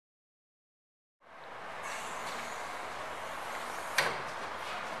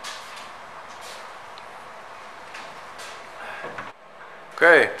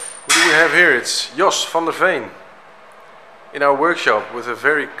Okay, what do we have here? It's Jos van der Veen in our workshop with a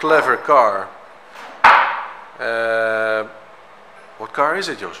very clever car. What car is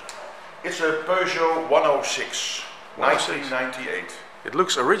it, Jos? It's a Peugeot 106, 1998. It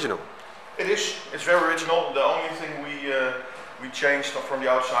looks original. It is. It's very original. The only thing we changed from the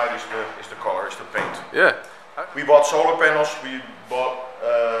outside is the color, is the paint. Yeah. We bought solar panels. We bought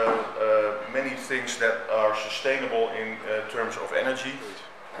many things that are sustainable in terms of energy.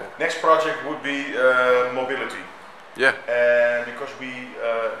 Yeah. Next project would be mobility. Yeah. And because we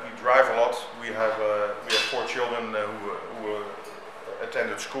drive a lot, we have 4 children who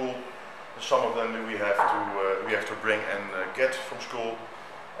attended school. Some of them we have to bring and get from school.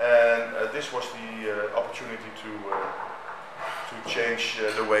 And this was the opportunity to change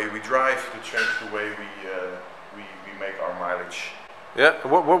the way we drive, to change the way we make our mileage. Yeah.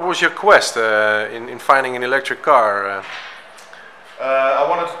 What was your quest in finding an electric car? I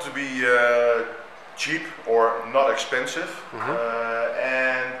wanted it to be cheap or not expensive,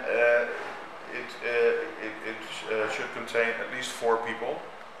 and it should contain at least 4 people.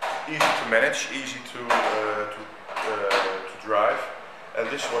 Easy to manage, easy to drive, and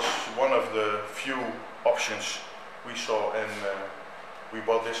this was one of the few options we saw, and we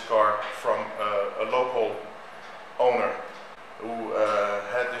bought this car from a local owner who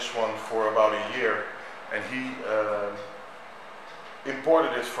had this one for about a year, and he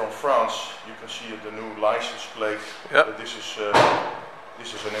imported it from France. You can see the new license plate. Yep. This is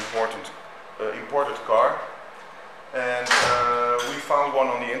an imported car, and we found one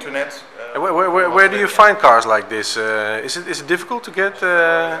on the internet. Where do you find cars like this? Is it difficult to get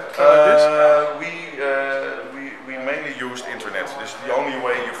like this? We mainly used internet. This is the only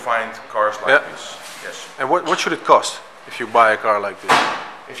way you find cars like this. Yes. And what should it cost if you buy a car like this?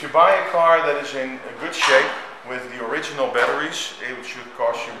 If you buy a car that is in a good shape with the original batteries, it should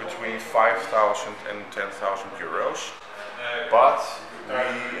cost you between 5,000 and 10,000 euros. But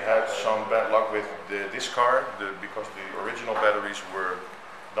we had some bad luck with this car because the original batteries were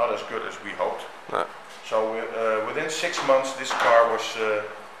not as good as we hoped. No. So within 6 months, this car was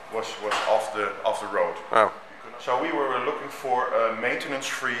off the road. Wow. So we were looking for a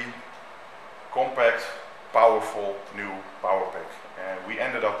maintenance-free, compact, powerful new power pack, and we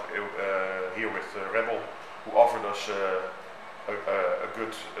ended up here with Rebbl, who offered us a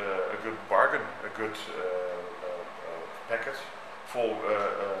good bargain, a good packet, full,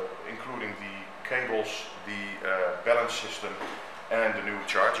 including the cables, the balance system, and the new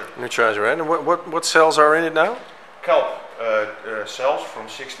charger. New charger, right? And what cells are in it now? Kelp cells from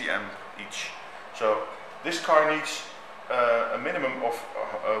 60 amp each. So this car needs a minimum of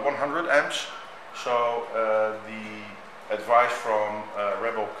 100 amps. So the advice from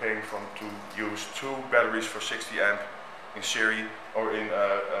Rebbl came from to use 2 batteries for 60 amp in series or in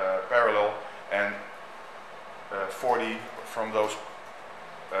parallel, and 40 from those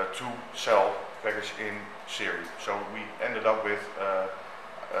 2 cell package in series. So we ended up with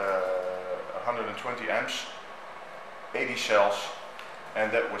 120 amps, 80 cells, and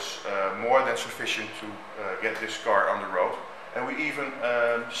that was more than sufficient to get this car on the road. And we even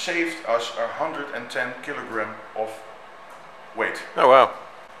saved us 110 kilogram of weight. Oh wow!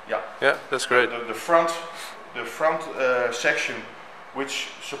 Yeah. Yeah, that's great. The front section, which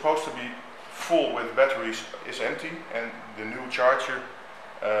is supposed to be full with batteries, is empty, and the new charger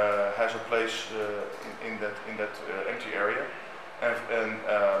has a place in that empty area. And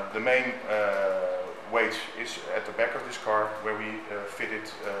the main weight is at the back of this car, where we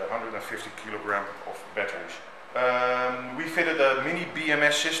fitted 150 kilogram of batteries. We fitted a mini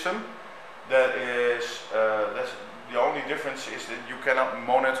BMS system. That's the only difference is that you cannot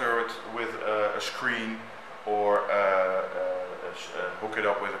monitor it with a screen or hook it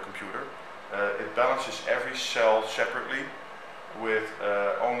up with a computer. It balances every cell separately with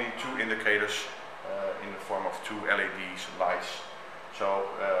only 2 indicators in the form of 2 LEDs lights. So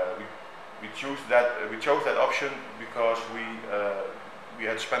we chose that option because we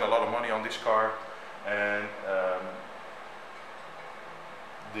had spent a lot of money on this car, and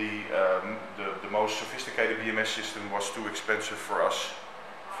the most sophisticated BMS system was too expensive for us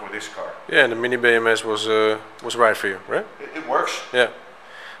for this car. Yeah, and the mini BMS was right for you, right? It works. Yeah.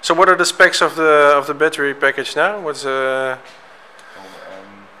 So what are the specs of the battery package now? What's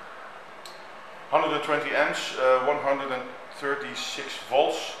 120 amps, 136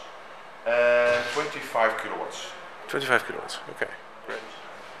 volts, and 25 kilowatts. 25 kilowatts. Okay. Great.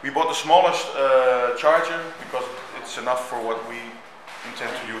 We bought the smallest charger because it's enough for what we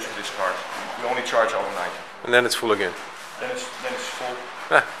intend to use for this car. We only charge overnight. And then it's full again. Then it's full.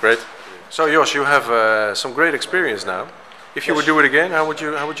 Ah, great. So Jos, you have some great experience now. If you would do it again, how would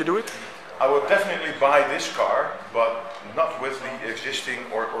you do it? I would definitely buy this car, but not with the existing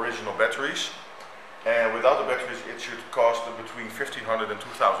or original batteries. And without the batteries, it should cost between 1,500 and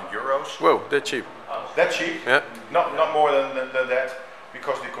 2,000 euros. Whoa, that cheap. That cheap? Yeah. Not more than that,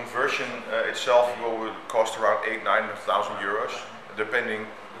 because the conversion itself will cost around 8,000–9,000 euros, depending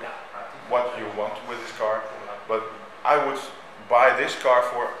what you want with this car. But I would buy this car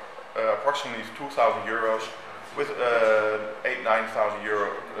for approximately 2,000 euros with 8,000–9,000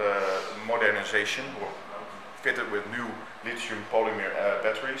 euro modernization, or fitted with new lithium polymer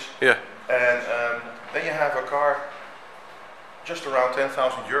batteries. Yeah. And then you have a car just around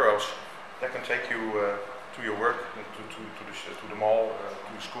 10,000 euros that can take you to your work, to the mall,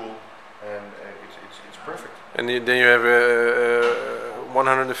 to the school, and it's perfect. And then you have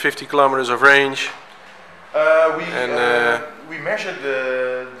 150 kilometers of range. We measured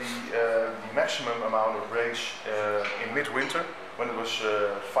the maximum amount of range in midwinter when it was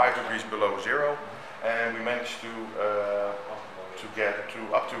 5 degrees below zero, and we managed to get to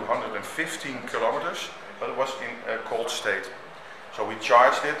up to 115 kilometers, but it was in a cold state. So we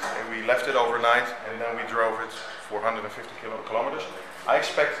charged it and we left it overnight, and then we drove it for 150 kilometers. I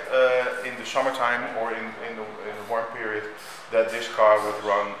expect in the summertime or in the warm period that this car would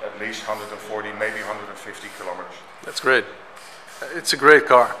run at least 140, maybe 150 kilometers. That's great. It's a great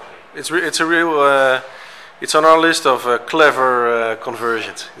car. It's a real. It's on our list of clever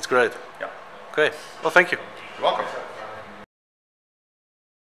conversions. It's great. Yeah. Okay. Well, thank you. You're welcome.